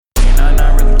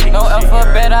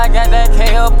Bet I got that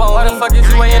K up on. Why the fuck is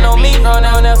you waiting on me? Grown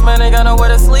ass man, ain't got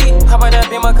nowhere to sleep. How about that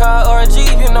be my car or a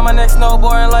Jeep? You know my next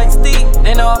snowboarding like steep.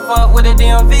 They know I fuck with the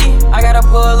DMV. I gotta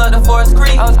pull up the Forest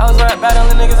Creek. I was right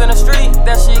battling niggas in the street.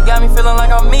 That shit got me feeling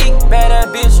like I'm meek. Bad ass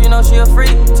bitch, you know she a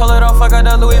freak. Told her don't fuck out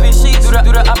the Louis V sheets.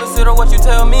 Do the opposite of what you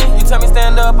tell me. You tell me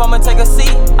stand up, I'ma take a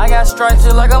seat. I got stripes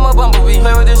just like I'm a bumblebee.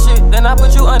 Play with this shit, then I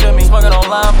put you under me. Smoking on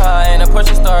lime pie and a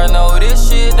push star. No, this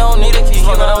shit don't need a key.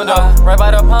 Smoking on dope, right by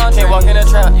the palm tree. Can't walk in the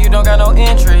trap, you don't got no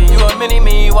entry. You a mini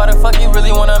me, why the fuck you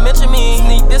really wanna mention me?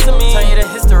 Sneak this to me, tell you the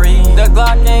history. The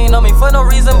Glock ain't on me for no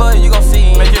reason, but you gon'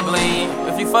 see. Make it bleed.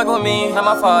 If you fuck with me, not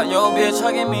my fault, yo bitch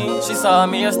hugging me. She saw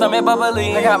me, her stomach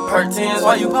bubbly. I got perk 10s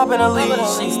while you poppin' a lead.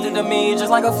 She stood to me just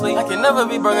like a fleet. I can never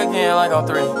be broke again like I'm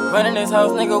 3. But in this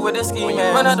house, nigga with the ski. When you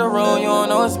run out the room, you don't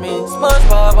know it's me.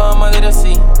 SpongeBob, I'm under the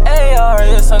sea. AR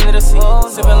is under the sea.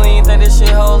 Sippin' lean, think this shit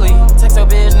holy. Text a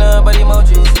bitch, none but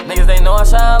emojis. Niggas, they know I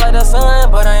shine like the sun,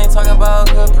 but I ain't talking about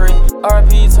Capri.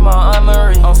 RP to my Aunt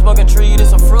Marie. I'm smoking tree,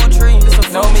 this a fruit tree. This a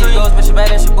fruit tree. No Migos, but she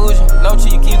bad and she bougie. No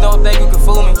cheat keep, don't think you can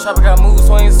fool me. Chopper got mood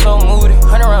swings, so moody.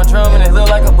 100 round drum and it look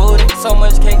like a booty. So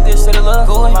much cake, this shit look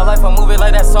gooey. My life, I move it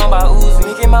like that song by Uzi.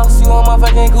 Mickey Mouse, you on my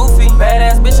fucking goofy.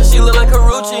 Badass bitch and she look like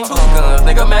Karuchi. 2 guns,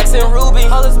 nigga Max and Ruby.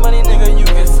 All this money, nigga, you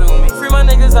can sue me. Free my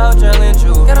niggas out, jail and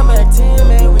Jew. Got a Mac 10,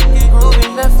 man, we get groovy.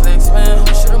 Netflix, man,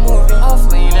 we shoot a movie.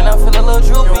 Off lean and I feel a little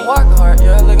droopy. You walk hard,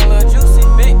 yeah, looking a little juicy.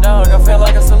 Big dog, I feel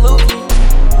like a Saluki.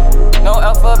 No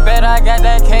alphabet, I got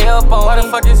that K up on. Why the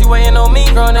fuck is you waiting on me?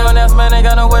 Grown ass man, ain't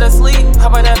got nowhere to sleep. How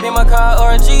about that be my car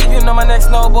or a Jeep? You know my next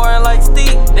snowboarding like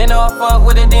steep. They know I fuck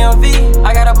with the DMV.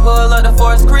 I gotta pull up the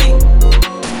Forest Creek.